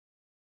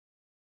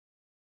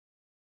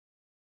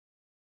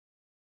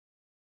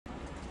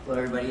Hello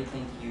everybody,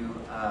 thank you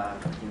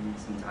for giving me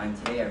some time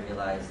today. I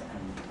realize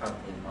I'm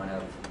probably one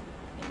of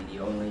maybe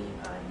the only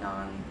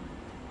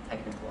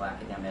non-technical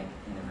academic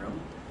in the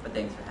room, but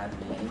thanks for having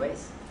me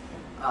anyways.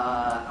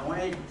 I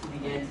wanted to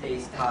begin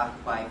today's talk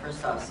by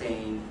first off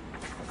saying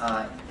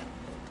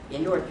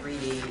indoor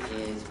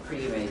 3D is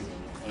pretty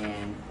amazing,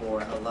 and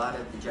for a lot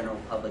of the general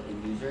public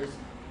and users,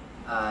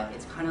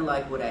 it's kind of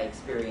like what I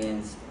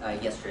experienced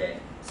yesterday.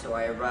 So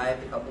I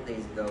arrived a couple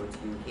days ago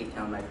to Cape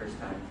Town my first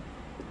time,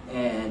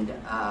 and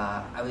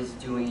I was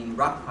doing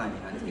rock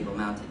climbing on Table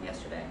Mountain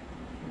yesterday.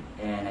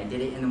 And I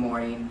did it in the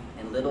morning,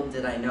 and little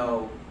did I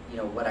know,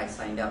 what I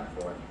signed up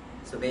for.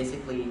 So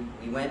basically,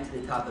 we went to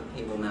the top of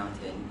Table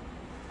Mountain.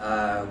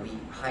 We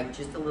hiked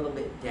just a little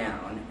bit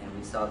down, and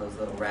we saw those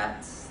little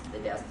rats, the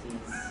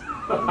Dusties.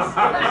 And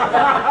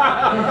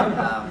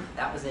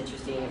that was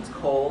interesting. It was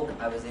cold.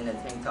 I was in a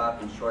tank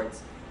top and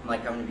shorts. I'm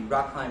like, I'm going to be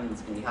rock climbing.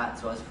 It's going to be hot.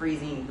 So I was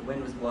freezing. The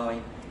wind was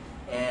blowing.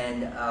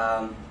 And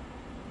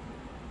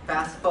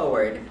fast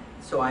forward,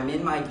 so I'm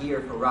in my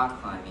gear for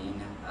rock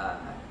climbing,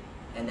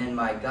 and then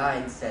my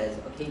guide says,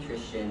 okay,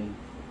 Tristian,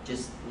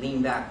 just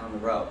lean back on the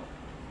rope.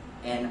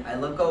 And I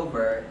look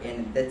over,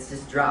 and that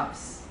just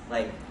drops,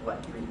 like,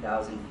 what,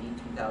 3,000 feet,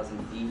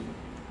 2,000 feet,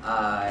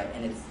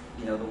 and it's,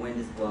 the wind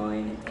is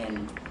blowing,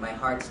 and my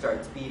heart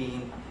starts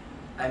beating.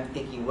 I'm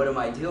thinking, what am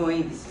I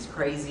doing? This is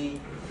crazy.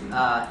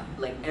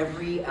 Like,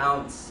 every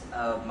ounce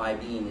of my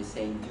being is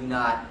saying, do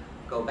not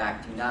go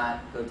back, do not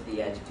go to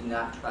the edge, do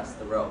not trust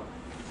the rope.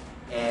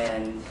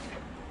 And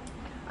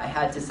I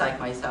had to psych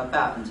myself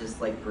out and just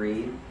like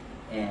breathe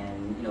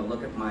and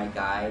look at my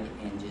guide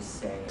and just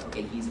say,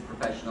 okay, he's a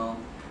professional.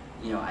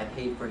 I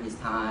paid for his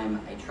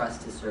time. I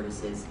trust his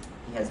services.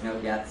 He has no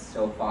deaths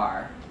so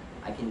far.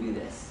 I can do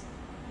this.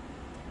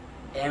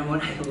 And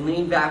when I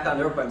leaned back on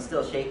the rope, I'm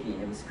still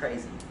shaking. It was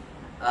crazy.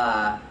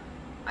 I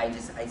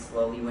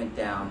slowly went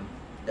down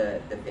the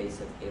face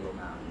of Table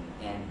Mountain,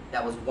 and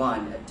that was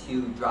one of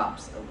two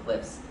drops of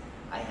cliffs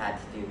I had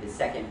to do. The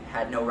second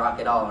had no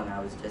rock at all, and I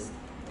was just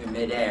in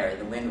midair.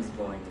 The wind was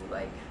blowing me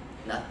like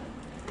nothing.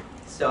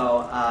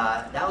 So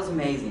that was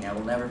amazing. I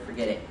will never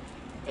forget it.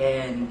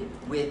 And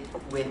with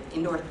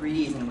indoor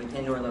 3Ds and with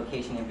indoor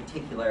location in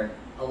particular,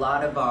 a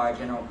lot of our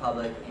general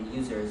public and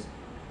users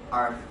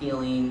are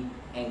feeling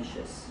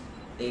anxious.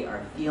 They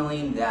are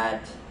feeling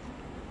that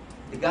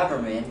the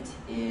government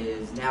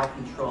is now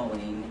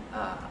controlling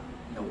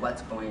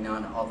what's going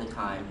on all the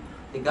time.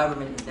 The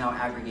government is now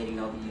aggregating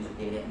all the user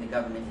data, and the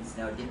government is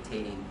now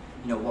dictating,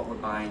 what we're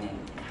buying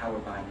and how we're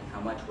buying and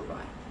how much we're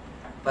buying.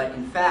 But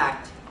in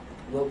fact,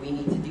 what we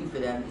need to do for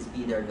them is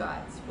be their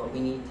guides. What we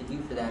need to do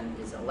for them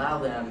is allow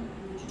them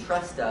to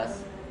trust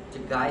us, to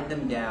guide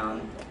them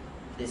down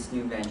this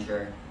new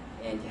venture,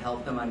 and to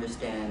help them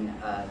understand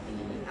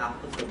the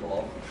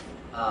applicable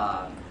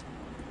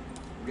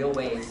real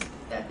ways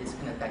that this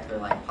can affect their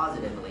life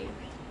positively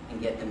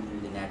and get them through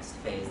the next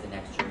phase, the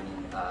next journey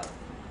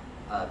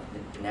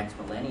the next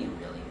millennium,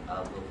 really,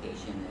 of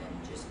location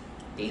and just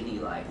daily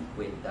life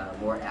with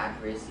more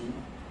accuracy,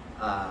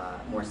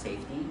 more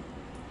safety,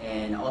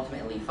 and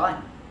ultimately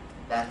fun.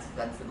 That's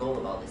the goal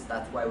of all this.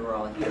 That's why we're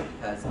all here,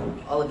 because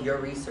all of your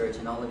research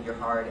and all of your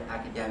hard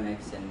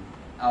academics and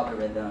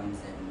algorithms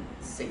and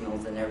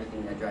signals and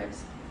everything that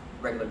drives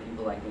regular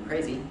people like me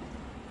crazy,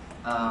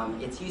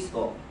 it's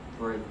useful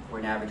for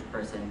an average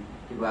person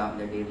to go out in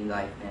their daily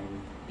life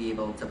and be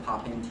able to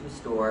pop into a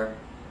store,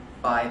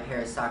 buy a pair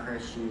of soccer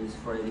shoes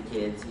for the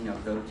kids,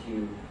 go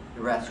to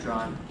the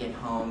restaurant, get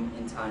home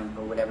in time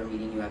for whatever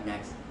meeting you have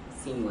next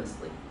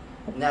seamlessly.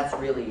 And that's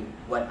really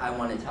what I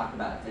want to talk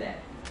about today.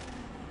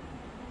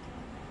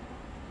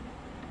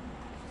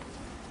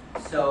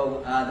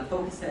 So the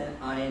focus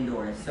on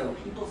indoors. So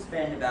people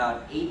spend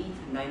about 80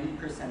 to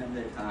 90% of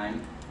their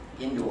time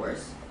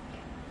indoors.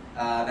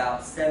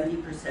 About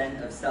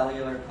 70% of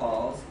cellular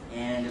calls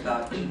and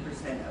about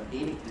 8% of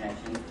data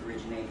connections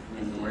originate from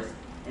indoors.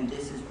 And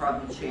this has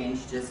probably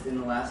changed just in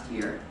the last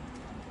year.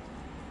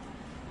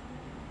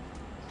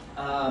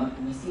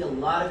 We see a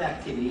lot of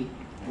activity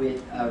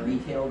with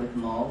retail, with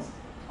malls,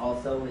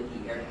 also with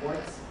the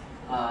airports,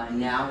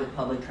 now with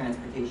public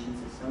transportation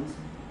systems.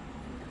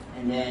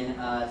 And then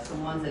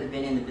some ones that have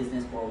been in the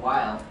business for a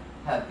while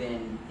have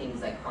been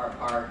things like car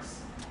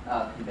parks,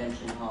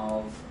 convention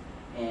halls,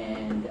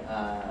 and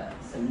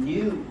some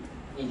new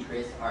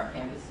interests are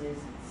campuses,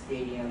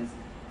 stadiums,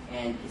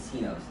 and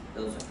casinos.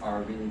 Those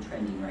are really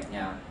trending right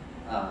now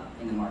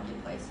in the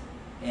marketplace.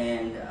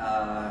 And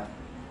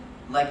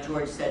like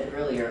George said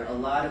earlier, a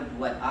lot of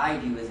what I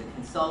do as a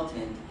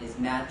consultant is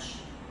match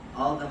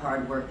all the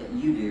hard work that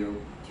you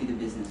do to the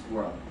business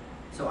world.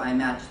 So I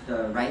match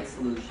the right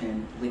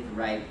solution with the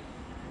right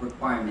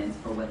requirements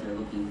for what they're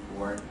looking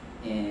for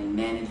and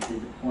manage the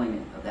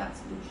deployment of that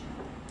solution.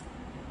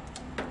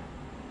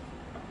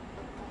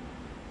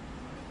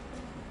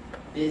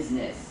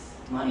 Business,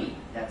 money,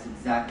 that's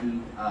exactly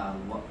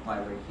why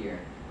we're here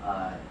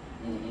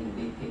in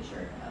the big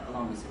picture,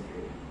 along with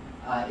security.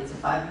 It's a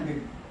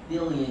 500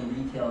 billion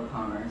retail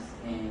commerce,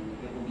 and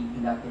it will be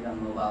conducted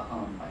on mobile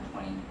phones by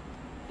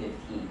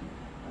 2015.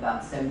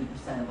 About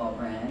 70% of all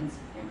brands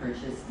and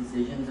purchase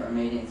decisions are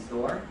made in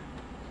store.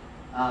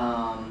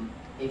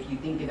 If you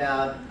think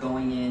about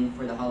going in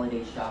for the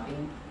holiday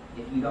shopping,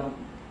 if you don't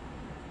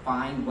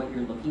find what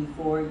you're looking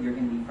for, you're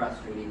going to be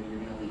frustrated and you're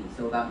going to leave.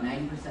 So about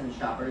 90% of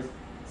shoppers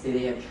say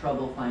they have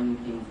trouble finding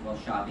things while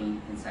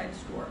shopping inside a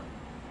store.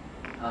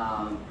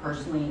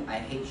 Personally, I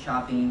hate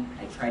shopping.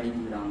 I try to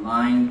do it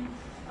online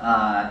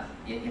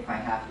if I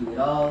have to at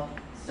all.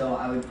 So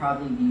I would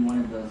probably be one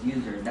of those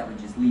users that would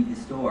just leave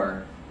the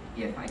store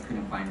if I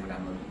couldn't find what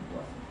I'm looking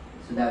for.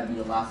 So that would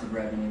be a loss of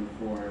revenue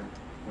for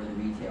the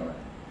retailer.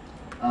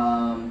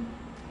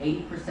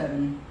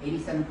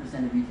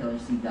 87% of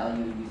retailers see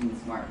value in using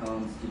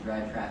smartphones to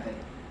drive traffic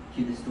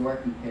to the store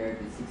compared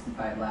with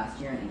 65 last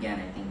year. And again,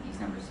 I think these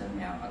numbers have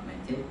now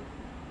augmented.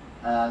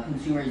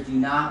 Consumers do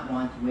not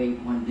want to wait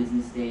one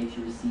business day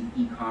to receive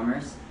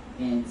e-commerce.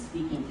 And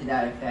speaking to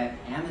that effect,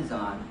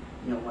 Amazon,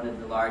 one of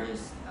the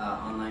largest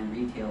online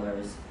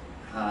retailers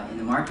in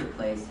the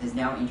marketplace, has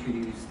now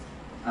introduced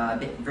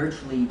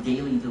virtually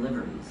daily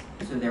deliveries.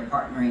 So they're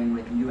partnering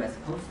with the U.S.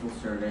 Postal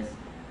Service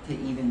to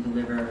even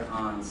deliver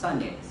on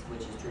Sundays,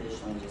 which is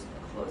traditionally just a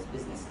closed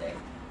business day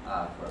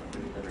for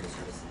delivery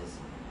services.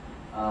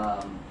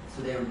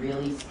 So they're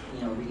really,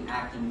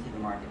 reacting to the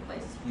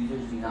marketplace.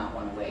 Users do not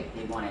want to wait;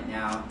 they want it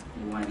now.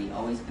 They want to be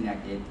always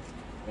connected,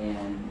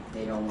 and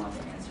they don't want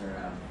to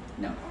answer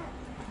no.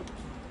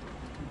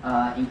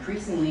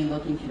 Increasingly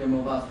looking to their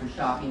mobiles for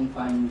shopping,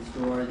 finding the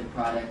store, the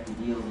product, the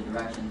deal, the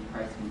directions,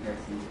 price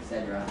comparisons,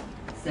 etc.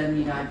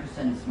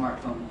 79% of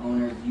smartphone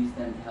owners use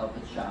them to help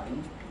with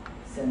shopping.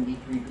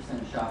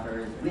 73% of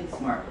shoppers with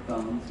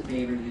smartphones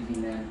favor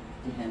using them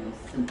to handle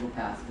simple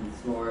tasks in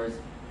stores,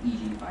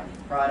 e.g. finding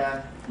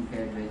product,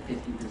 compared with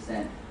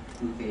 50%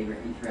 who favor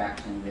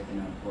interaction with an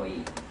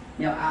employee.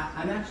 Now,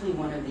 I'm actually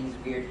one of these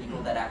weird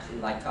people that actually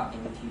like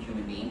talking with a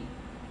human being.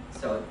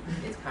 So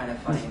it's kind of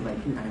funny,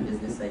 like the kind of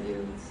business I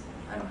do,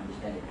 I don't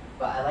understand it.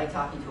 But I like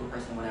talking to a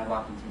person when I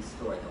walk into a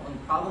store. The only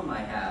problem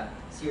I have,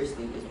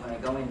 seriously, is when I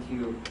go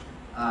into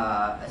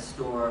a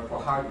store for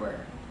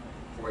hardware.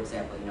 For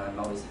example, I'm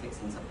always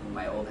fixing something in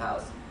my old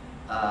house.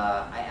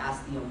 I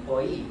ask the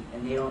employee,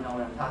 and they don't know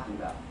what I'm talking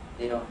about.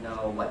 They don't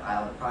know what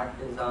aisle the product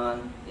is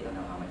on. They don't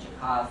know how much it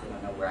costs. They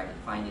don't know where I can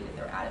find it if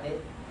they're out of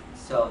it.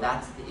 So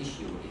that's the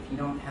issue. If you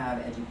don't have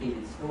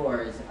educated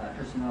stores,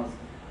 personnel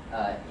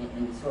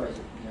in the stores,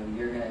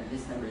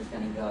 this number is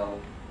gonna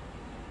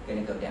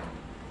go down.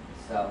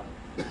 So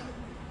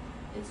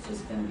it's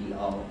just gonna be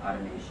all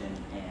automation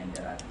and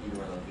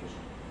indoor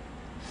location.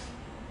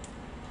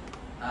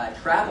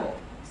 Travel.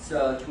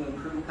 So to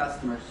improve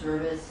customer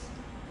service,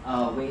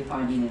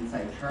 wayfinding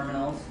inside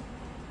terminals,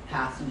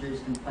 passengers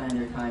can plan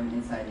their time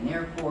inside an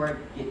airport,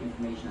 get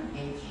information on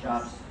gates,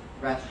 shops,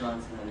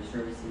 restaurants, and other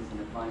services in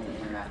a fun and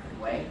interactive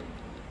way.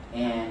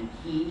 And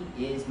key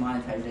is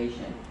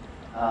monetization.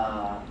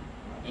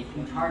 If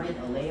you target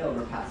a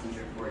layover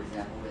passenger, for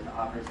example, with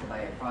offers to buy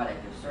a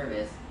product or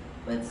service,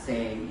 let's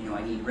say,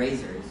 I need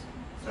razors,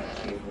 so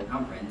I shave for the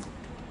conference,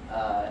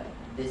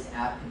 this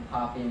app can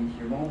pop into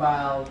your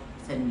mobile,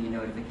 send me a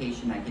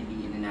notification. I can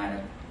be in and out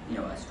of,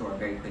 a store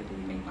very quickly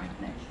to make my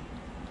connection.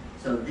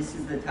 So this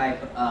is the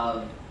type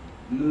of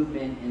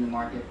movement in the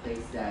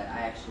marketplace that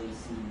I actually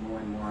see more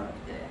and more of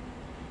today.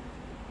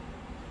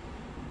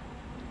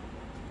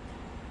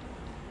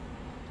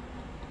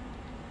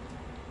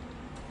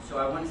 So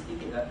I want to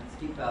speak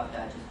about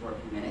that just for a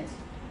few minutes.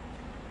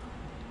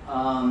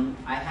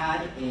 I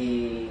had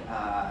a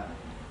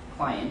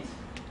client,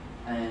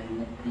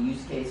 and the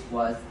use case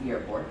was the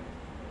airport.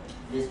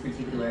 This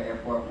particular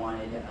airport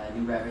wanted a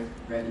new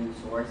revenue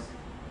source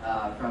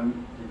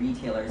from the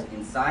retailers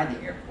inside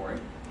the airport.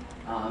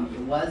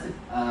 It was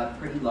a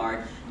pretty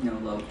large,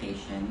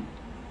 location.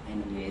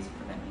 NDAs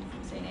prevent me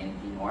from saying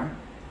anything more.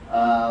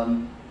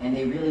 And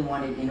they really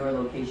wanted indoor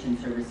location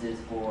services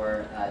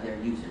for their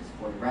users,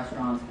 for the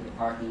restaurants, for the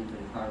parking, for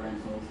the car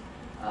rentals,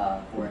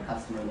 for a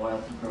customer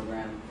loyalty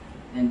program.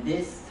 And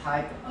this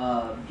type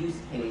of use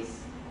case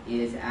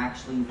is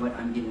actually what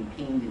I'm getting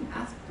pinged and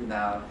asked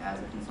about as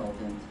a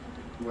consultant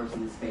who works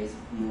in the space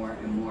more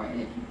and more. And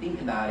if you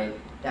think about it,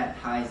 that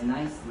ties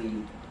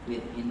nicely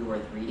with indoor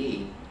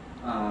 3D,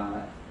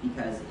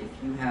 because if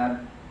you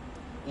have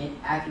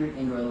accurate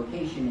indoor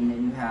location and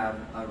then you have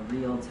a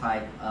real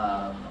type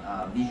of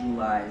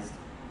visualized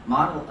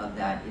model of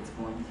that, it's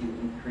going to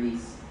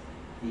increase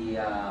the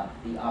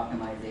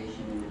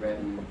optimization and the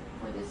revenue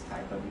for this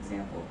type of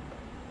example.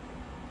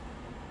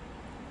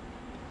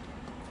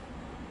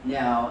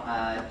 Now,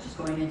 just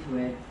going into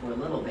it for a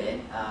little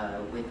bit,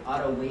 with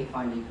auto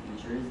wayfinding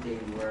features, they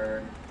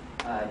were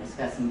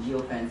discussing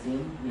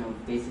geofencing,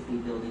 basically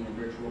building a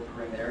virtual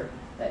perimeter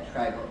that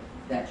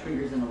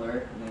triggers an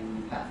alert when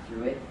you pass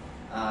through it.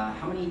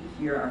 How many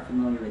here are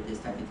familiar with this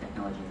type of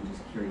technology? I'm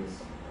just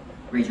curious.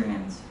 Raise your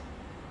hands.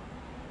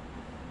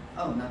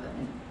 Oh, not that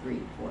many.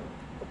 3, 4.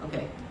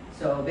 Okay.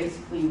 So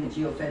basically with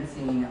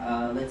geofencing,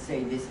 let's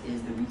say this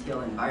is the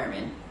retail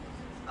environment.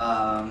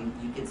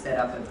 You could set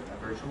up a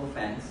virtual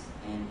fence,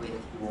 and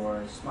with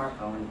your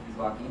smartphone, if you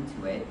walk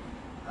into it,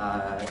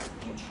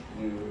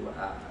 you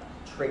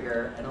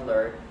trigger an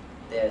alert.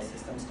 The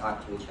systems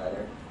talk to each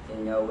other. They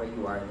know where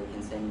you are. They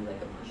can send you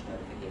like a push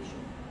notification,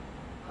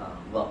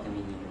 welcoming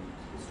you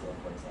to the store,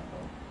 for example,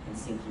 and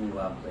syncing you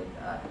up with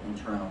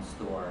internal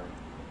store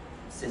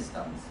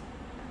systems.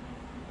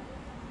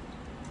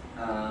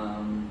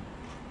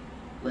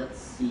 Let's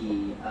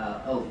see.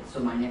 So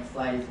my next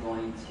slide is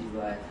going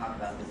to talk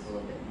about this a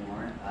little bit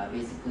more.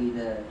 Basically,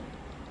 there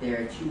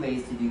are two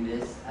ways to do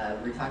this.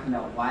 We're talking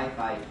about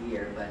Wi-Fi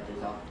here, but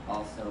there's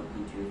also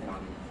Bluetooth, and I'll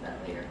get into that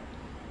later.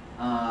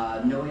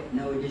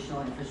 No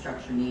additional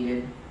infrastructure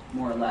needed,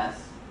 more or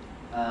less.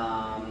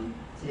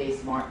 Today's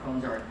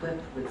smartphones are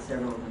equipped with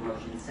several of the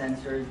motion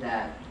sensors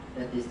that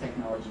this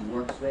technology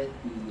works with.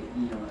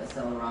 The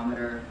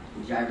accelerometer,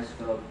 the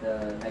gyroscope,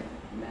 the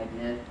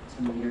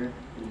magnetometer,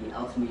 the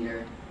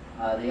altimeter.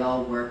 They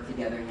all work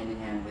together hand in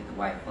hand with the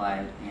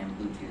Wi-Fi and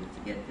Bluetooth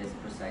to get this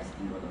precise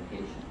indoor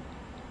location.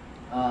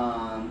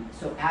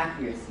 So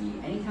accuracy,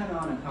 anytime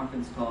I'm on a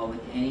conference call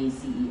with any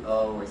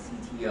CEO or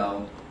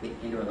CTO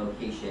with indoor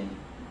location,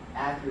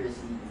 accuracy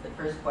is the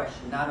first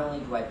question. Not only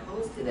do I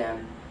pose to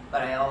them,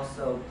 but I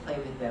also play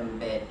with them a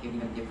bit, giving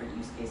them different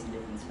use cases and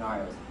different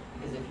scenarios.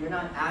 Because if you're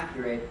not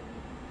accurate,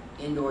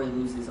 indoor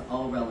loses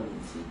all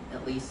relevancy,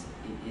 at least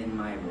in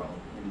my world,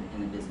 in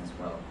the business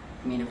world.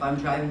 I mean, if I'm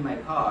driving my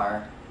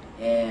car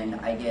and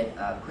I get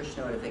a push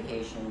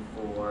notification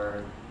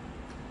for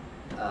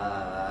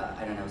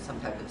I don't know, some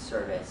type of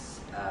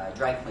service,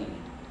 dry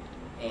cleaning,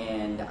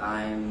 and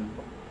I'm,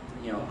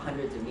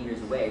 hundreds of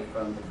meters away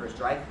from the first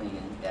dry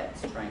cleaning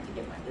that's trying to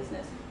get my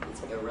business,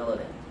 it's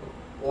irrelevant.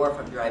 Or if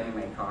I'm driving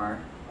my car,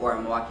 or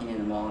I'm walking in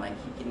the mall and I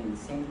keep getting the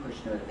same push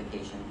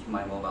notification to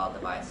my mobile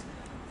device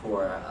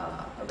for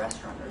a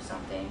restaurant or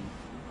something,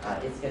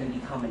 it's going to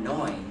become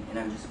annoying, and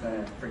I'm just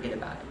going to forget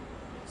about it.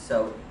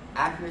 So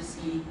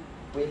accuracy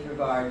with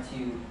regard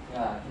to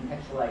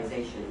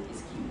contextualization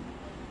is key.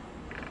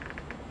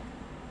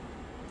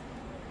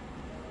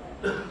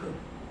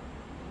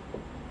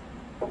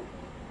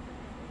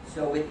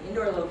 So with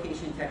indoor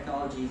location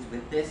technologies,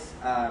 with this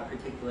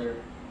particular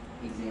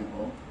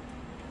example,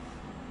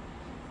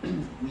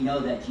 we know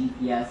that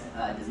GPS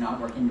does not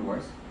work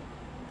indoors.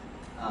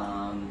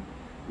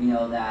 We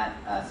know that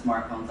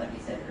smartphones, like I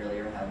said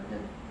earlier, have the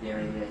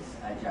various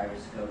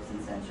gyroscopes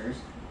and sensors.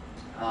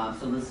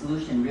 So the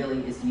solution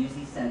really is to use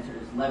these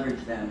sensors,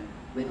 leverage them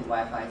with a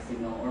Wi-Fi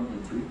signal or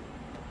Bluetooth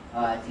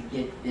to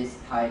get this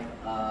type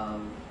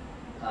of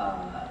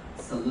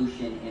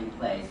solution in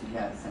place. So you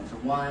have sensor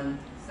 1,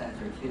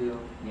 sensor 2,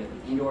 you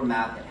have the indoor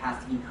map that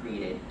has to be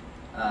created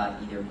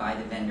either by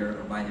the vendor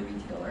or by the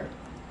retailer,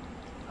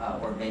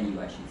 or venue,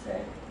 I should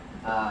say.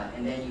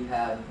 And then you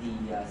have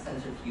the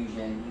sensor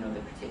fusion,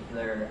 the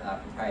particular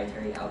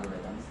proprietary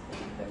algorithms that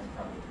you guys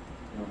probably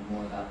know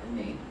more about than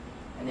me.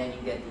 And then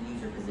you get the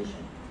user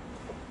position.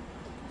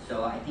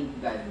 So I think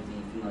you guys would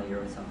be familiar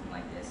with something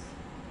like this.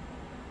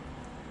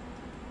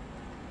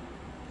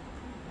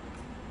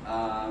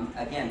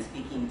 Again,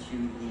 speaking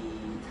to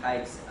the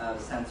types of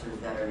sensors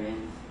that are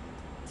in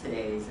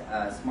today's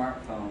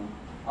smartphone,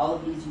 all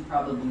of these you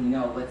probably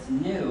know. What's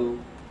new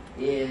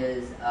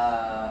is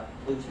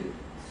Bluetooth.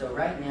 So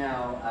right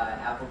now,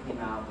 Apple came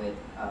out with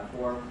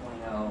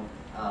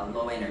 4.0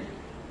 low energy.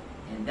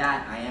 And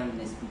that I am going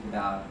to speak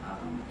about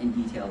in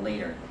detail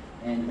later.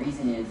 And the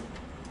reason is,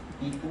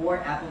 before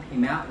Apple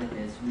came out with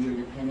this, we were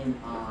dependent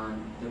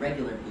on the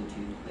regular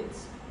Bluetooth,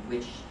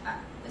 which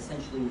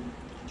essentially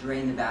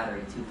drain the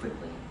battery too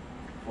quickly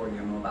for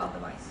your mobile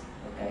device,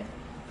 okay?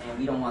 And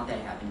we don't want that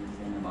to happen because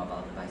then your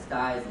mobile device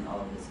dies and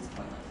all of this is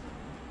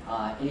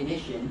pointless. In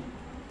addition,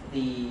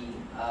 the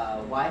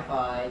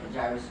Wi-Fi, the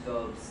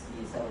gyroscopes,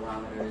 the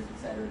accelerometers,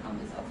 etc.,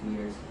 compass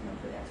altimeters,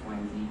 for the X, Y,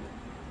 and Z,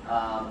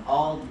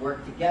 all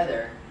work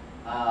together,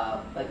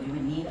 but you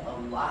would need a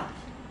lot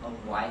of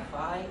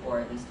Wi-Fi,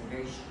 or at least a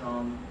very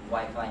strong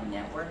Wi-Fi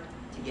network,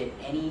 to get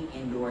any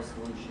indoor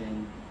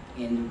solution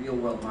in the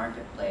real-world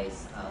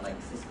marketplace, like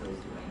Cisco is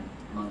doing,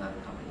 among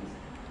other companies,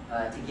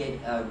 to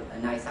get a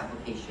nice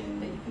application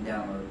that you can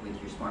download with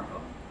your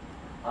smartphone.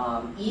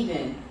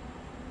 Even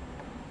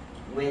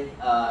with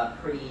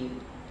pretty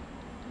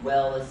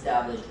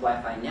well-established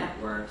Wi-Fi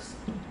networks,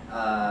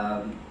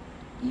 I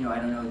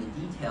don't know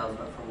the details,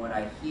 but from what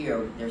I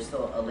hear, there's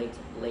still a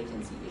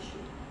latency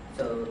issue.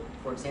 So,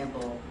 for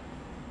example,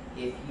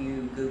 if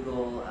you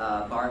Google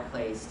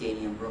Barclays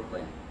Stadium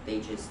Brooklyn, they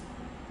just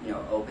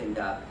opened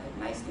up a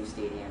nice new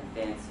stadium,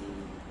 fancy,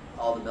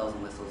 all the bells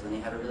and whistles, and they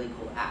have a really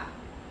cool app.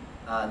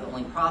 The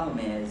only problem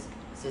is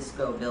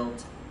Cisco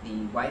built the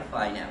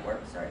Wi-Fi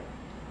network,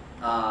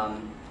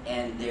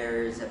 and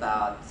there's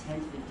about 10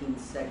 to 15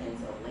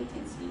 seconds of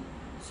latency.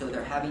 So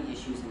they're having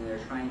issues, and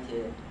they're trying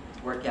to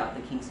work out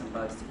the kinks and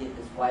bugs to get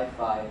this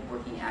Wi-Fi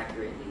working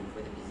accurately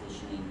for the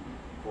positioning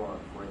for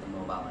the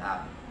mobile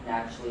app. And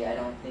actually, I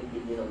don't think they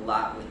did a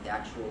lot with the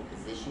actual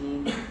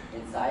positioning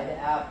inside the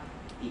app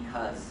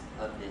because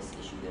of this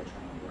issue they're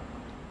trying to work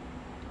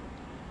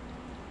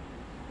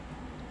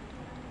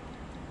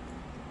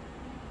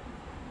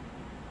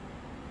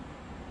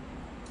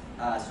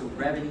on. So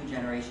revenue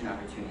generation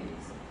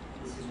opportunities.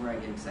 This is where I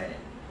get excited,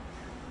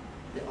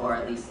 or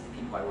at least the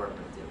people I work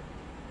with do.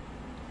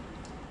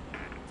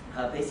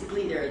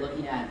 Basically, they're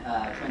looking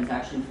at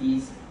transaction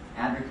fees,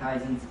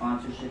 advertising,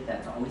 sponsorship.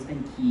 That's always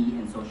been key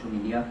in social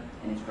media,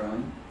 and it's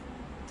growing.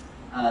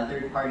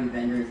 Third-party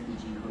vendors,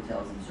 e.g.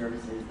 hotels and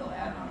services, they'll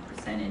add on a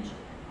percentage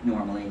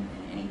normally in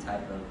any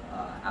type of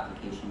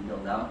application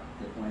build-out,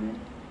 deployment.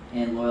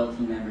 And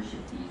loyalty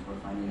membership fees, we're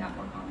finding that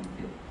more common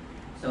too.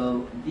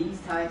 So these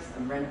types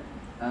of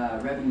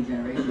revenue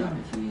generation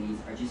opportunities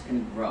are just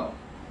going to grow.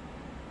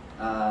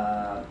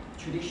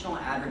 Traditional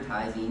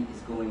advertising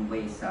is going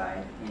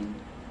wayside, and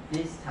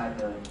this type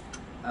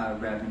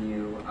of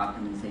revenue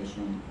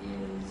optimization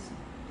is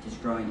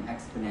just growing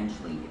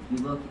exponentially. If you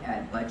look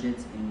at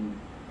budgets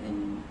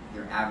in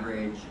your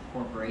average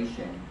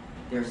corporation,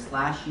 they're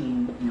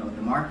slashing,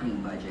 the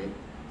marketing budget,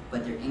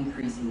 but they're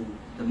increasing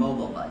the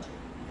mobile budget,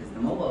 because the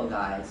mobile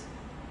guys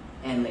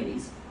and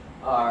ladies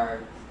are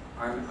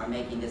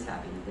making this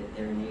happen. That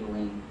they're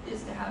enabling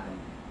this to happen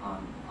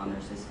on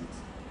their systems.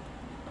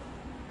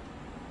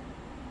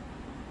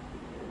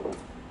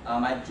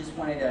 I just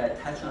wanted to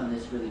touch on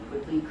this really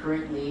quickly.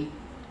 Currently,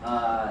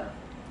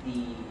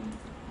 the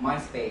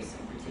MySpace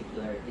in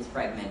particular is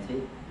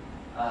fragmented.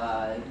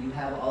 You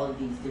have all of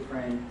these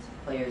different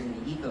players in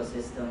the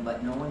ecosystem,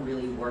 but no one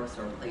really works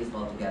or plays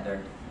well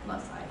together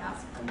unless I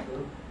ask them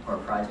to, for a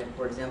project,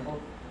 for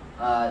example.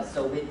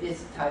 So with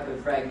this type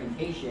of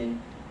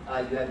fragmentation,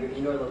 you have your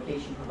indoor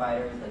location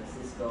providers like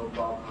Cisco,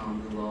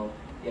 Qualcomm, Google.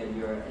 You have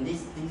your, and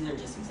these are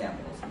just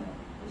examples.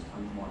 There's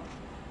tons more.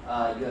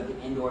 You have the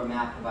indoor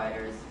map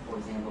providers, for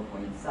example,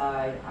 Point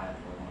Inside,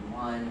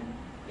 I411,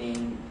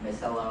 Bing,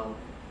 Micello.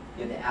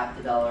 You have the app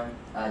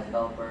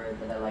developer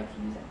that I like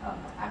to use,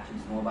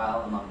 Actions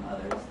Mobile, among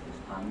others.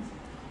 There's tons.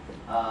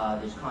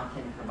 There's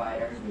content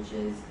providers, which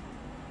is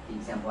the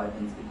example I've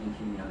been speaking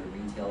to, the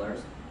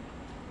retailers.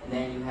 And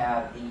then you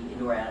have the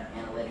indoor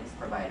analytics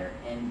provider.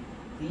 And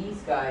these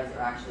guys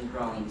are actually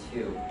growing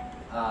too.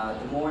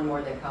 The more and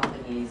more that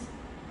companies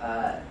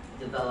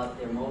develop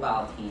their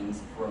mobile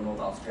teams for a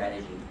mobile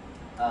strategy,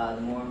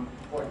 the more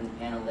important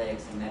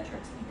analytics and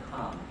metrics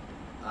become.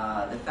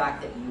 The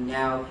fact that you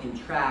now can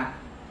track,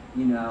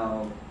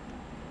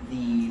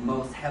 the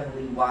most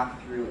heavily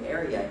walked through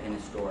area in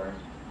a store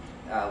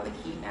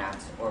with heat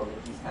maps or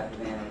with these type of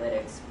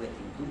analytics with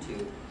the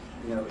Bluetooth,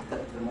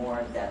 the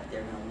more that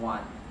they're going to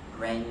want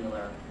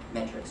granular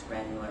metrics,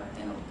 granular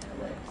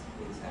analytics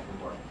for this type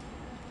of work.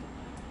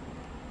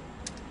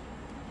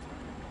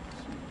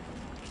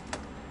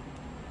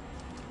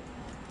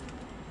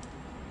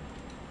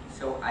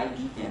 So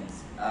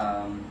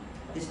iBeacons,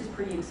 this is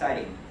pretty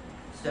exciting.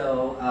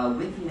 So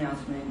with the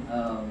announcement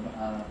of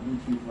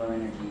Bluetooth Low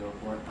Energy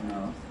or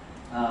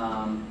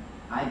 4.0,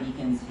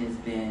 iBeacons has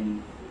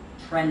been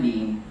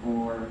trending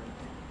for,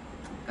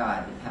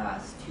 the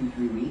past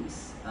 2-3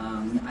 weeks.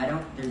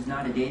 There's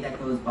not a day that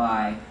goes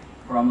by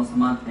for almost a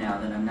month now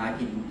that I'm not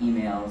getting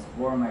emails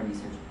or my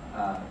research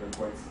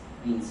reports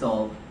being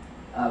sold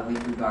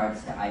with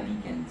regards to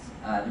iBeacons.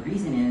 The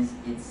reason is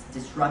it's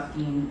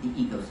disrupting the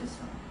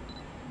ecosystem.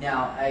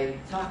 Now, I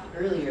talked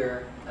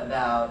earlier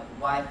about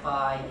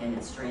Wi-Fi and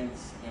its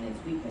strengths and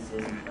its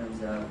weaknesses in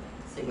terms of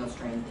signal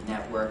strength,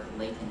 network, and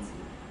latency.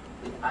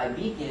 With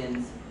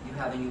iBeacons, you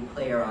have a new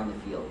player on the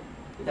field.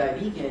 With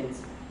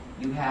iBeacons,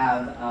 you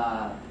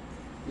have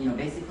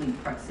basically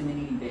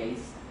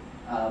proximity-based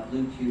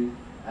Bluetooth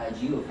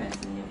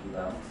geofencing, if you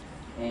will,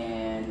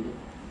 and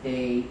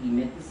they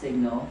emit the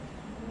signal.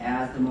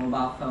 As the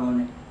mobile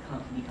phone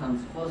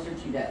becomes closer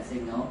to that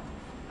signal,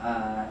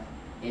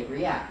 it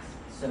reacts.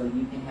 So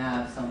you can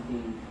have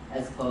something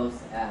as close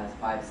as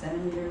 5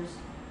 centimeters,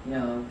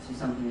 to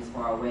something as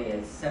far away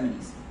as 70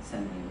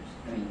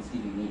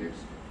 meters.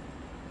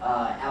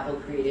 Apple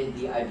created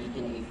the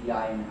iBeacon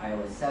API in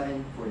iOS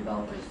 7 for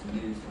developers to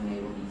use to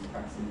enable these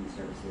proximity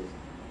services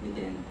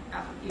within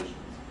applications.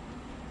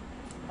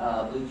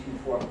 Bluetooth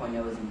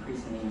 4.0 is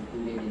increasingly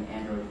included in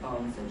Android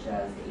phones such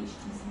as the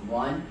HTC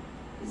One,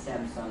 the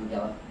Samsung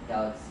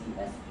Galaxy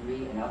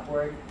S3 and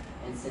upward.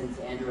 And since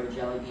Android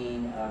Jelly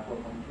Bean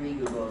 4.3,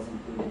 Google has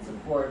included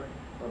support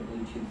for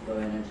Bluetooth Low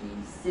Energy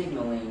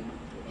signaling.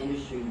 The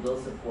industry will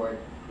support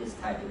this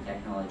type of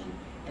technology.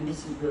 And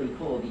this is really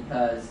cool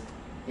because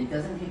it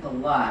doesn't take a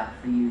lot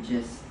for you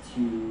just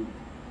to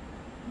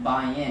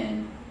buy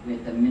in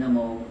with a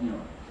minimal,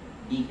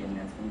 beacon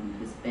that's going to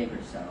be this big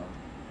or so,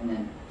 and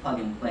then plug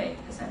and play,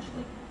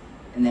 essentially.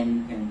 And then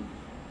you can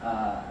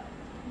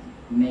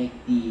make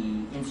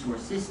the in-store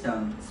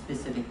system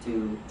specific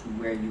to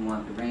where you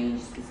want the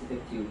range,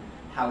 specific to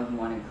how you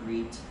want to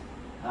greet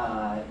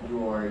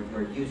your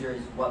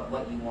users,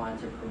 what you want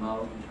to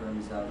promote in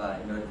terms of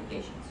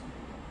notifications.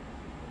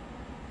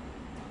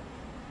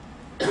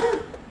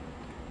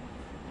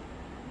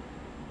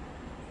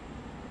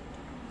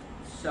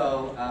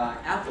 So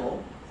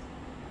Apple,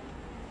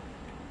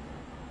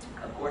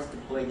 of course,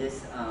 deployed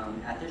this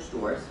at their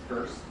stores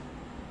first.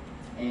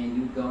 And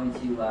you go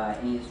into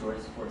any of the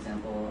stores, for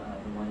example,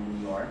 the one in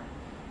New York,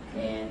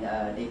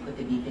 and they put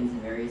the beacons in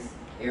various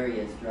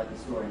areas throughout the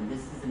store. And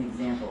this is an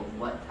example of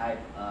what type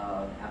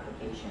of application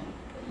notification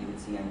that you would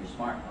see on your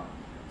smartphone.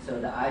 So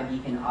the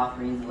iBeacon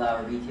offerings allow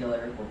a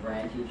retailer or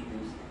brand to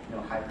introduce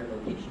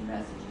hyperlocation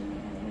messaging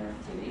and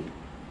interactivity,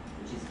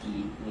 which is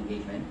key in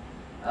engagement.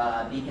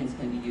 Beacons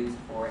can be used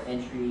for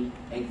entry,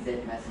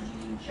 exit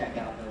messaging,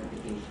 checkout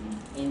notifications,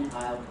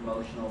 in-aisle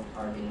promotional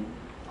targeting.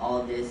 All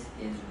of this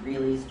is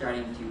really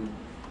starting to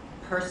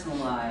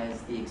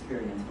personalize the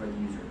experience for the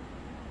user.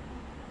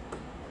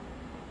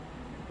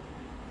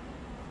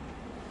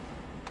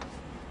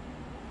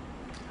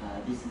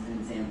 This is an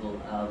example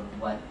of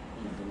what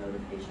the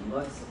notification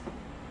looks.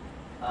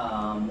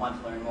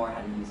 Want to learn more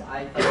how to use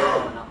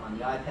iPhone on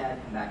the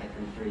iPad? Come back at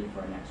 3:30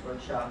 for our next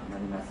workshop. And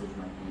then the message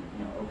might be,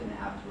 open the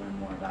app to learn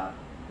more about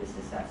this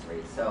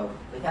accessory. So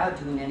without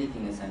doing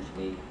anything,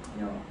 essentially,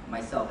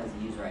 myself as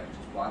a user, I can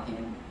just walk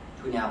in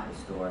to an Apple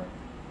store,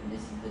 and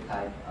this is the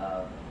type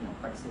of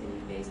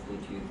proximity-based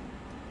Bluetooth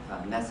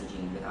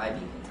messaging with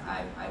iBeacons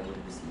I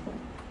would receive.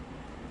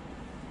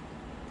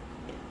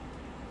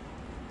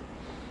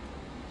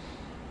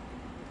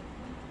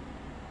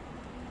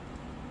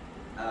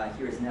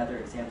 Here's another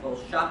example.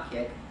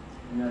 ShopKick,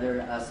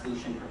 another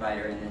solution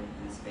provider in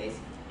the space,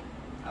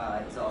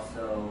 is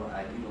also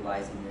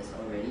utilizing this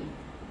already,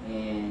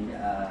 and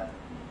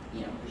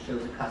it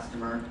shows a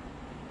customer,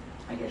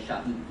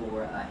 shopping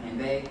for a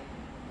handbag,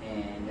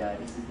 and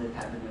this is the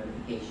type of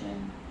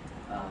notification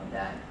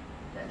that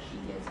she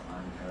gets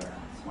on her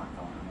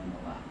smartphone on her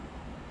mobile.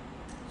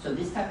 So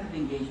this type of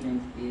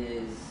engagement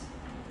is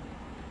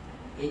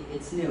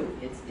it's new.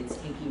 It's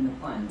taking the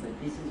plunge, but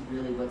this is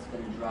really what's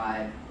going to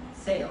drive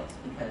sales,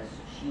 because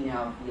she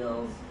now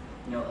feels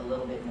a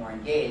little bit more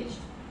engaged,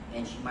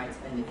 and she might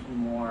spend a few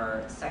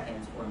more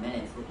seconds or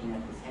minutes looking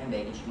at this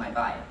handbag, and she might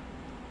buy it,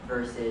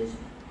 versus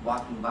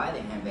walking by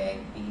the handbag,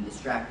 being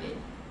distracted,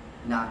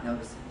 not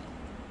noticing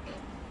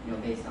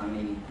it. Based on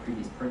maybe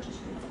previous purchases,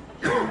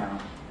 she now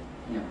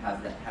has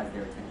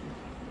their attention.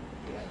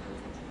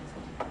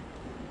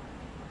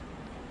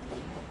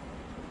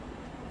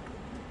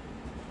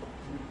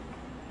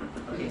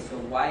 Okay, so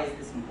why is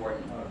this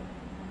important?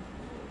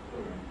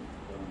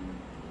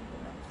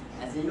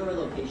 As indoor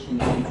location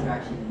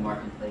interaction in the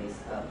marketplace,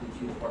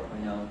 Bluetooth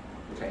 4.0,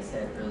 which I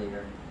said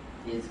earlier,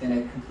 is going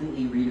to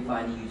completely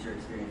redefine the user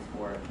experience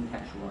for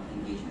contextual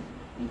engagement.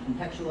 And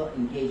contextual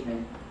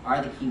engagement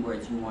are the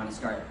keywords you want to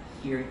start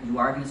you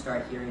are going to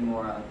start hearing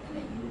more of, and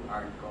that you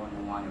are going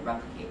to want to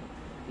replicate,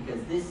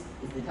 because this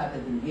is the type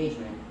of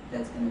engagement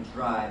that's going to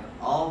drive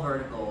all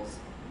verticals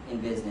in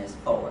business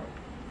forward.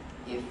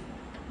 If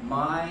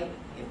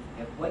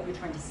what you're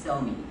trying to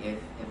sell me, if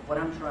what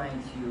I'm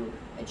trying to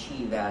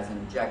achieve as an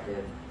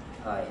objective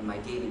in my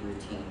daily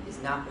routine is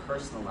not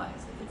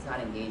personalized, if it's not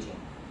engaging,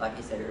 like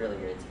I said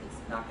earlier, it's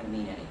not going to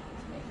mean anything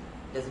to me.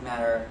 It doesn't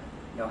matter,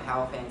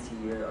 how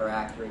fancy or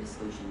accurate a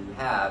solution you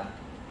have.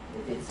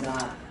 If it's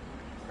not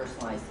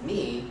personalized to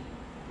me,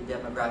 the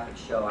demographics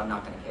show I'm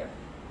not going to care.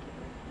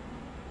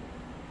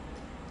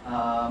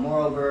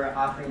 Moreover,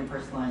 offering a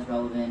personalized,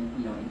 relevant,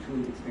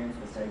 intuitive experience,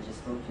 which I just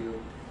spoke to,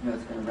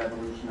 it's going to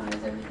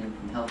revolutionize everything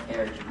from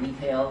healthcare to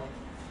retail.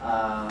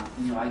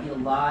 I get a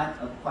lot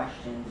of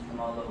questions from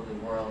all over the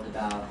world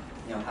about,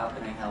 how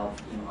can I help,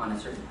 on a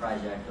certain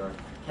project, or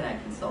can I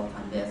consult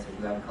on this, or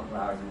do I have a couple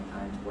hours of my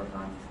time to work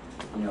on,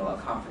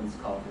 a conference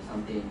call for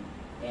something.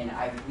 And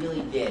I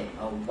really get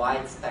a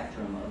wide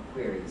spectrum of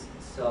queries.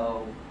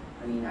 So,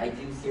 I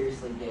do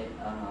seriously get,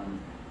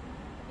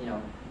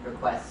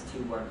 requests to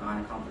work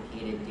on a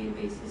complicated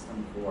database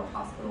system for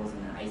hospitals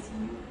and an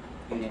ICU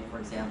unit, for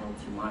example,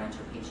 to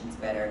monitor patients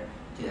better,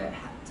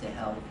 to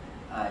help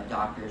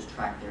doctors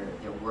track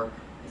their work,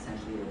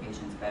 essentially their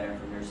patients better,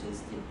 for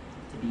nurses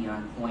to be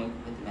on point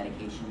with the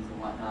medications and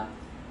whatnot,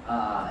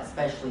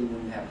 especially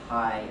when you have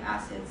high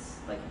assets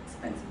like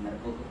expensive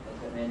medical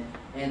equipment.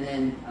 And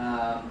then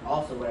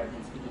also what I've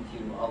been speaking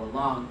to all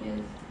along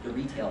is the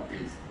retail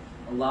piece.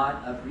 A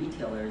lot of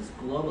retailers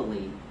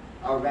globally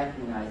are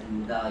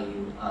recognizing the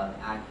value of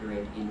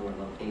accurate indoor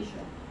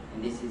location.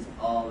 And this is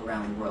all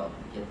around the world.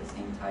 We get the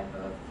same type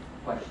of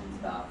questions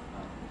about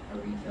a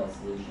retail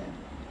solution.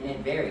 And it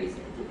varies.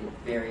 It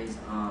varies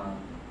on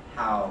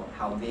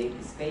how big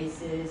the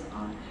space is,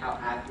 on how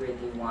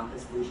accurate they want the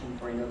solution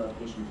for indoor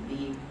location to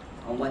be,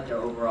 on what their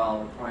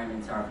overall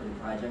requirements are for the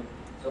project.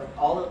 So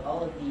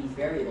all of these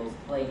variables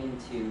play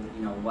into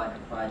what a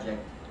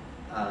project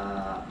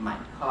might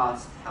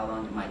cost, how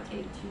long it might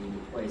take to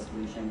deploy a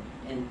solution,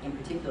 and in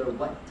particular,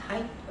 what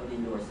type of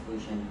indoor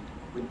solution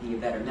would be a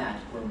better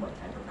match for what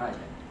type of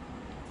project.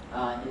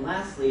 And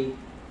lastly,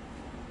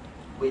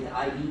 with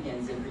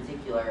iBeacons in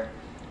particular,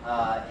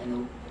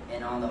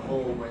 and on the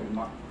whole where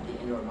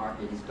the indoor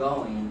market is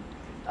going,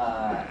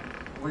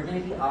 we're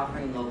going to be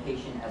offering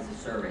location as a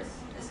service,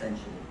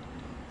 essentially.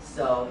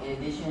 So in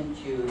addition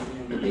to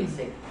your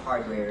basic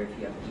hardware, if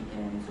you have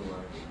beacons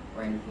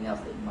or anything else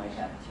that you might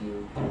have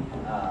to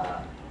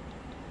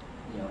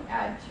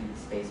add to the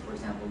space, for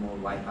example, more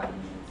Wi-Fi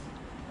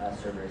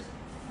units, servers,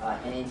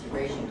 and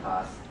integration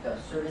costs, the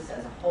service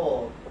as a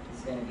whole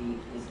is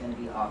going to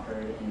be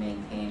offered and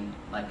maintained,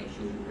 like I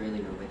showed you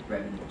earlier, with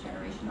revenue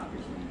generation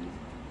opportunities.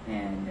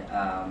 And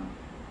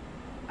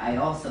I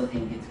also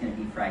think it's going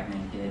to be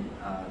fragmented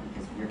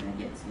because you're going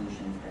to get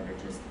solutions that are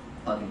just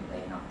plug and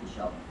play and off the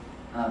shelf.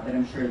 But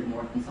I'm sure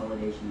more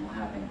consolidation will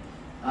happen.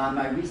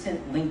 My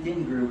recent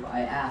LinkedIn group,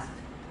 I asked,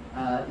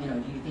 do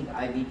you think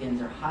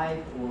iBeacons are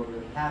hype or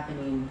really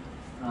happening?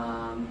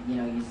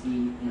 You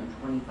see,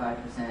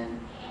 25%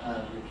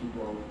 of the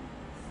people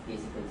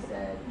basically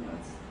said,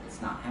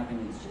 it's not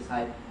happening, it's just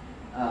hype.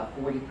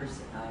 40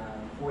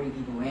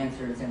 people who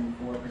answered,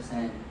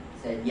 74%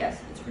 said,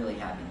 yes, it's really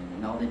happening.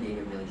 And all the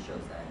data really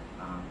shows that.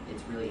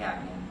 It's really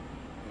happening.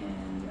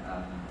 And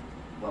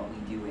what we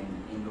do in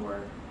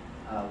indoor,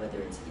 whether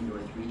it's indoor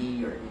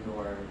 3D or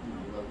indoor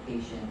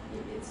location,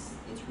 it's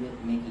really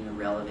making a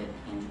relevant,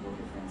 tangible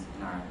difference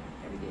in our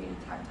everyday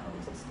tactile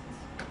existence.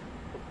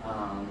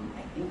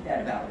 I think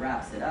that about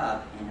wraps it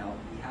up, and I'll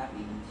be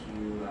happy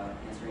to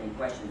answer any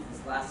questions.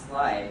 This last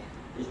slide,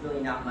 there's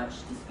really not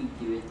much to speak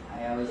to.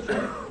 I always try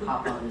to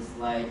hop on this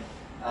slide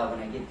when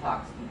I give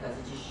talks because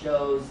it just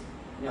shows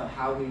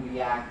how we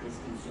react as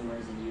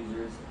consumers and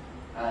users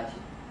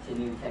to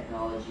new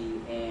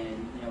technology.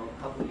 And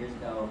a couple years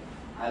ago,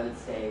 I would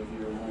say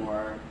we were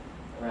more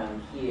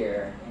around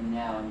here, and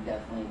now I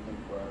definitely think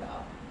we're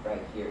about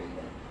right here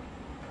even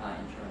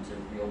in terms of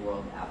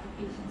real-world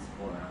applications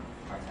for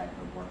our type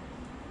of work.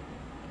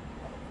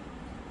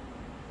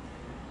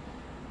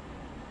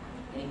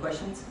 Any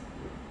questions?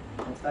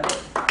 That's about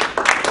it.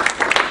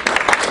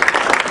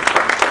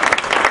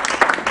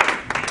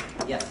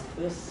 Yes.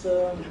 This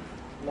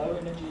low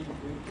energy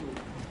Bluetooth.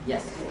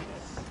 Yes.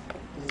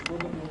 Is it going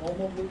to be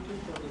normal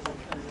Bluetooth, or is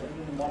it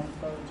in one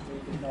phone so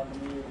you can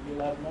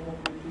you'll have normal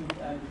Bluetooth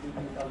and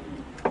Bluetooth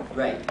LE?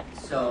 Right.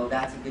 So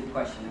that's a good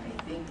question.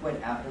 I think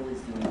what Apple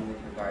is doing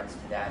with regards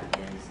to that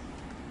is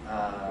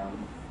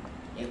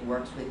it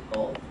works with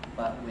both,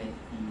 but with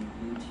the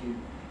Bluetooth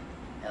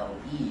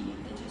LE,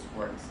 it just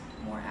works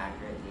more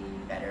accurately,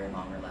 better,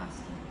 longer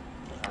lasting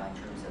in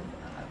terms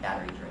of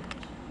battery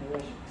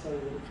drainage. So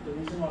the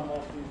reason why I'm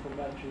asking for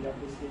battery,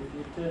 obviously, if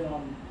you turn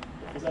on,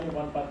 if there's only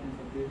one button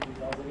for Bluetooth,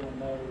 how's it going to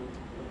know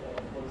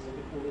what is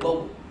it?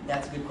 Well,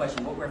 that's a good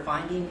question. What we're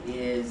finding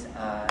is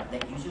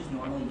that users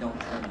normally don't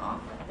turn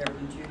off their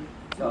Bluetooth.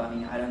 So,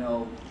 I don't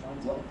know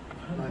what...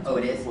 Oh,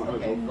 it is?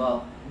 Okay.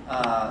 Well,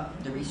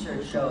 the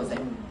research shows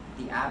that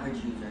the average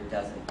user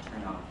doesn't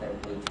turn off their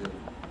Bluetooth.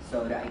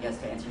 So I guess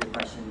to answer your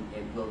question,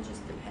 it will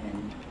just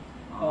depend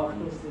on, of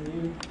course, the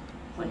new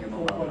on your 4.0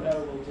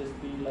 mobile. will just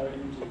be low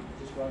energy,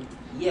 just won't.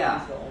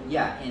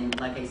 Yeah, and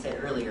like I said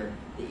earlier,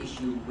 the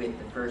issue with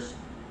the first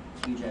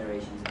few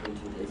generations of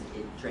Bluetooth is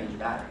it drains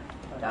battery.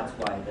 That's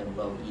why the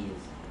low E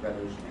is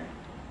revolutionary.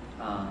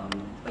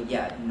 But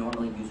yeah,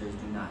 normally users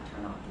do not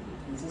turn off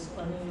the Bluetooth. Is this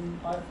only in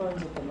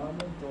iPhones at the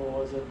moment,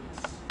 or is it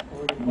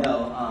already?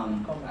 No,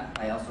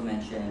 I also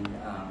mentioned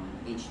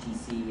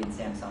HTC and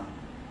Samsung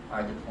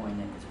are deploying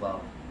it as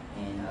well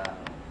in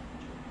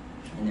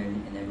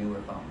their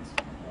newer phones.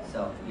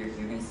 So you're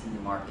going to see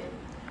the market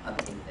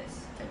uptake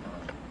this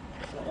technology.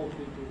 So all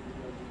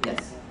Bluetooth.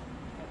 Yes.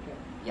 Okay.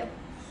 Yep.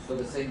 So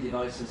the same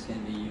devices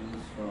can be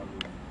used from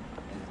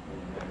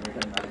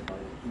recognized by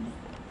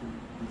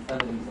two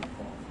families of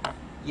phones.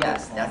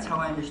 Yes, that's how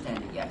I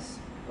understand it. Yes.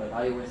 But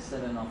iOS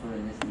 7 offer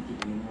an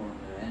SDK anymore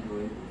on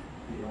Android.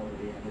 They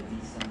already have a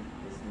decent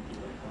SDK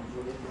that comes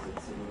with it. Is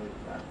it similar to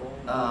Apple?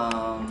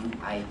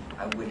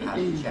 I would have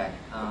to check.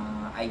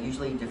 I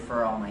usually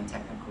defer all my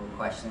technical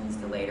questions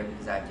to later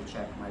because I have to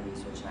check my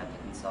research and I have to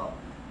consult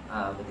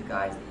with the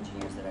guys, the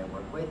engineers that I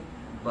work with.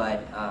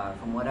 But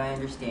from what I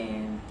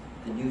understand,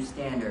 the new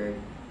standard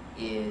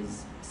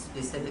is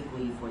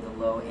specifically for the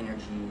low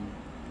energy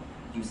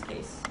use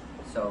case.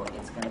 So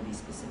it's going to be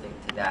specific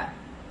to that.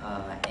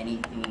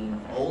 Anything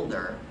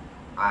older,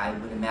 I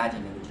would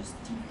imagine it would just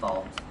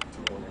default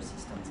to older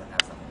systems and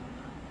that's the whole.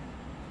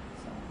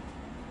 So,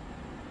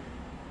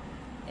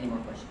 any more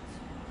questions?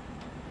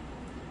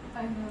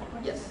 I have a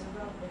question Yes.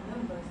 about the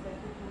numbers that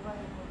you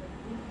provided for the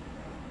group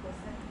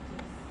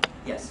percentages.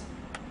 Yes.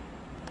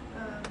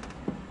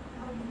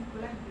 How do you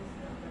collect these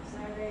numbers?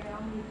 Are they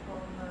only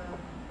from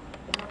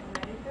North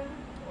America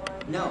or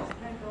No.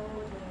 spread all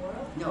over the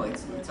world? No,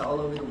 it's all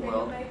over the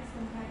world. Can you make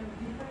some kind of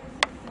differences?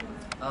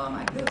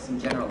 I can make some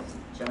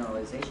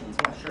generalizations.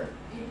 Yeah, sure.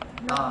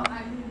 No,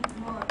 I mean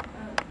more,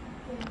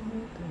 can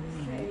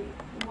you say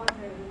what are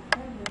the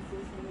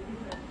tendencies in the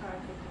different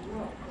parts of the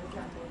world? For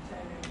example,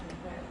 China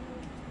compared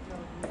with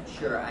North America.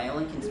 Sure. I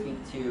only can speak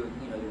to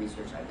the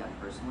research I've done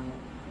personally.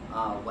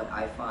 What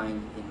I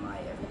find in my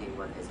everyday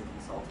work as a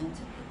consultant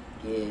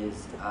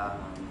is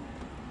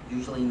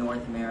usually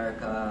North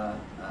America,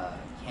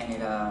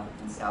 Canada,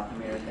 and South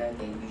America,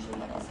 they usually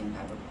have the same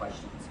type of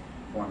questions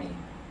for me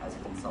as a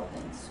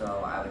consultant.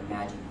 So I would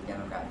imagine the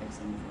demographics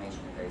and information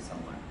are very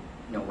similar.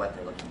 What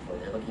they're looking for.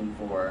 They're looking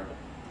for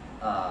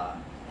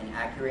an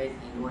accurate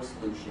indoor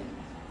solution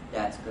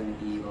that's going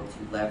to be able to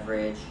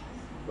leverage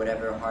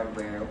whatever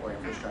hardware or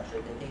infrastructure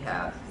that they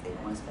have, because they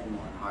don't want to spend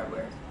more on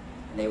hardware.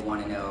 And they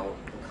want to know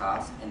the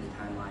cost and the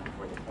timeline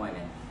for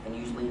deployment. And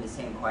usually the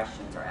same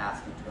questions are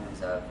asked in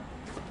terms of,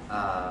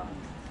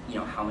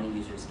 how many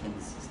users can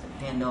the system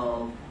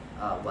handle,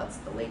 what's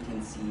the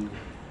latency,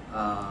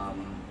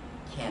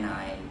 can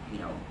I,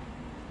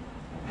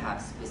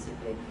 have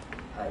specific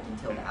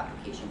detailed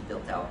applications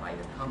built out by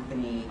your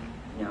company.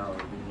 We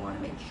want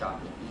to make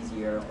shopping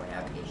easier or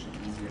navigation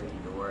easier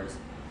indoors.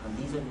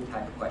 These are the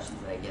type of questions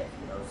that I get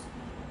from those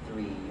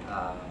three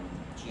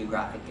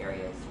geographic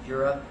areas.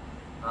 Europe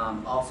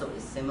also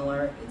is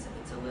similar. It's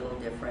a little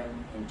different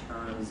in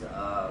terms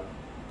of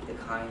the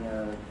kind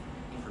of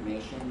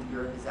information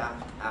Europe is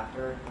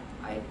after.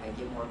 I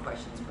get more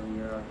questions from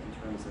Europe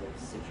in terms of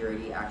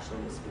security.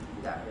 Actually, I was speaking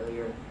to that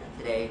earlier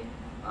today.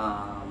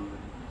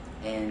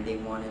 And they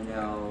want to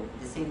know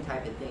the same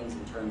type of things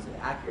in terms of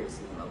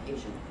accuracy and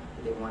location,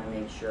 but they want to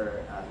make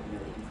sure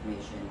the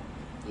information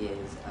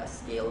is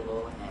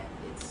scalable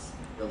and it's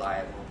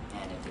reliable,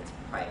 and if it's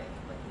private,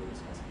 like we were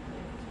discussing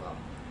earlier as well.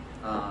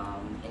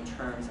 In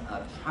terms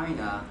of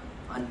China,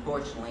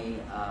 unfortunately,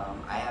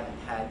 I haven't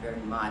had very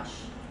much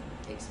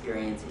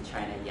experience in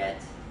China yet.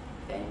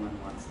 If anyone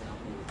wants to help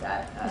me with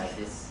that,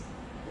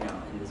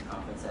 in this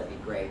conference, that'd be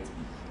great.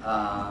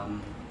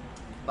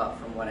 But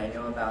from what I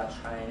know about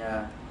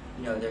China,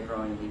 they're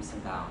growing leaps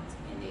and bounds,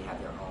 and they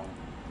have their own,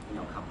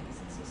 companies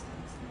and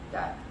systems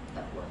that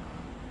work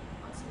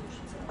on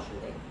solutions. And I'm sure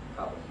they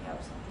probably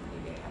have something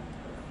maybe I haven't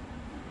heard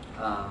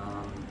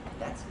of.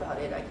 That's about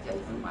it. I can tell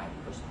you from my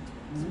personal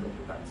experience with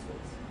regards to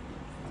this.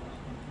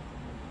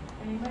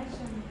 And you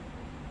mentioned,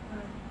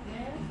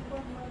 may I ask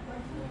one more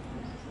question?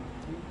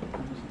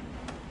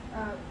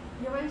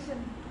 You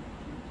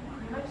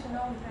mentioned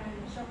all the time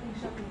shopping.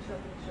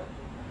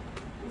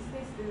 Is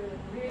this the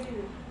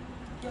really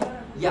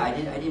killer? Yeah, I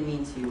didn't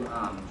mean to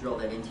drill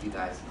that into you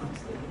guys,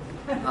 honestly.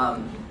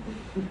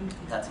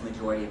 That's a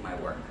majority of my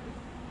work.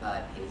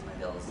 It pays my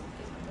bills, it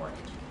pays my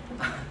mortgage.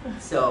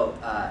 So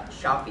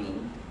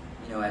shopping,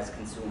 as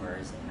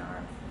consumers in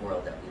our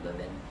world that we live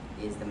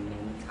in, is the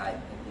main type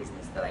of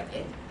business that I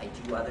get. I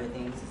do other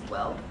things as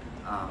well.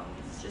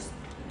 It's just,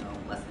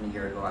 less than a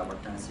year ago, I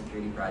worked on a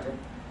security project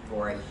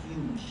for a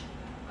huge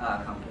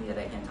company that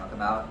I can't talk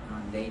about.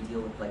 They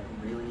deal with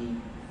really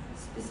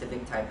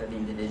specific type of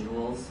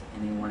individuals,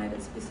 and they wanted a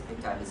specific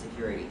type of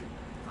security.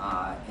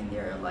 And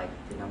they're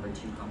the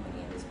 #2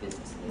 company in this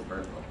business, in this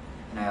vertical.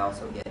 And I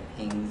also get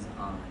pings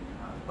on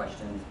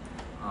questions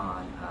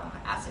on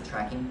asset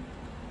tracking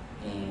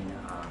and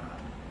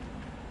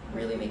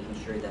really making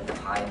sure that the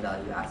high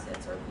value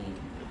assets are being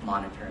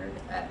monitored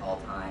at all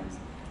times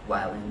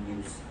while in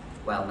use,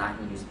 while not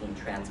in use, being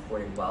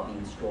transported, while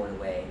being stored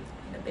away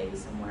in a bay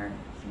somewhere,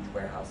 huge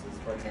warehouses,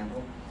 for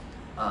example.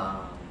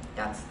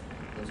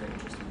 Those are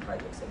interesting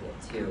projects I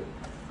get too.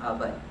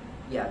 But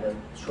yeah, the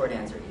short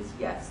answer is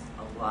yes.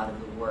 A lot of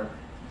the work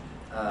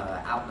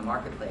out in the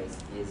marketplace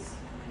is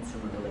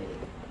consumer related,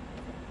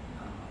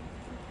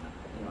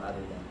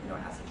 other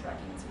than asset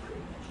tracking and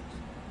security measures.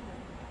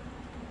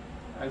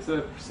 As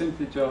a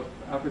percentage of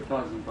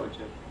advertising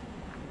budget,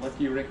 what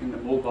do you reckon the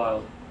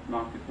mobile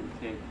market will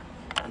take?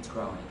 It's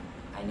growing.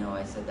 I know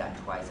I said that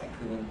twice. I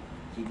couldn't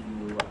give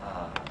you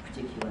a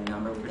particular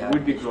number without. It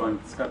would be growing.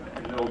 It's got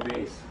a low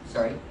base.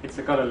 Sorry? It's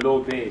got a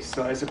low base.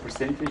 So as a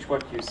percentage,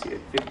 what do you see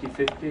it?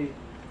 50-50? 20?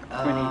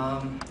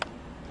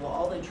 Well,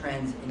 all the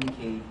trends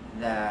indicate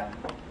that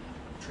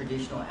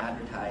traditional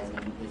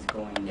advertising is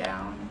going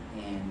down,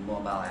 and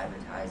mobile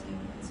advertising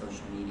and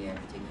social media in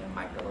particular,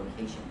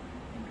 micro-location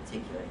in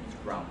particular, is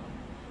growing.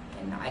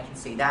 And I can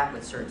say that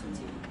with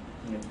certainty.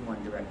 If you want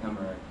a direct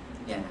number,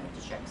 again, I have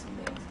to check some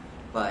things.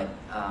 But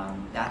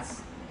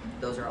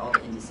those are all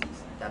the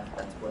indices. That's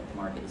what the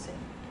market is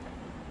saying.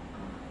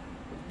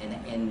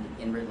 And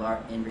in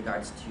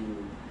regards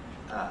to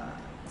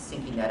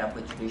syncing that up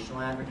with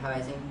traditional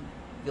advertising,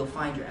 you'll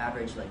find your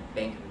average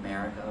Bank of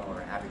America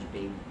or average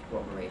big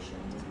corporation,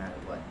 doesn't matter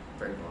what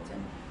vertical it's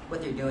in, what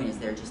they're doing is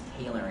they're just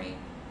tailoring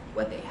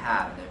what they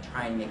have. They're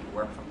trying to make it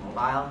work for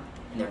mobile,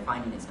 and they're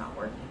finding it's not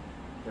working.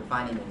 They're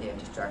finding that they have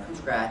to start from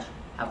scratch,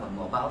 have a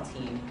mobile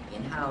team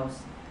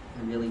in-house,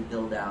 and really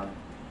build out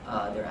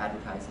their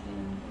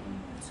advertising and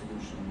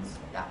solutions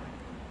that way.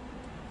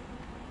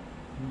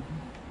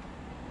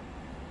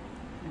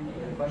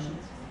 Any other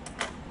questions?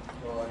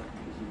 Well,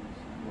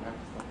 we'll have to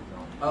stop it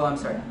now. Oh, I'm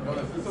sorry. No,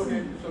 it's okay.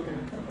 It's okay.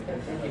 Okay,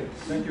 thank you.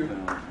 Thank you.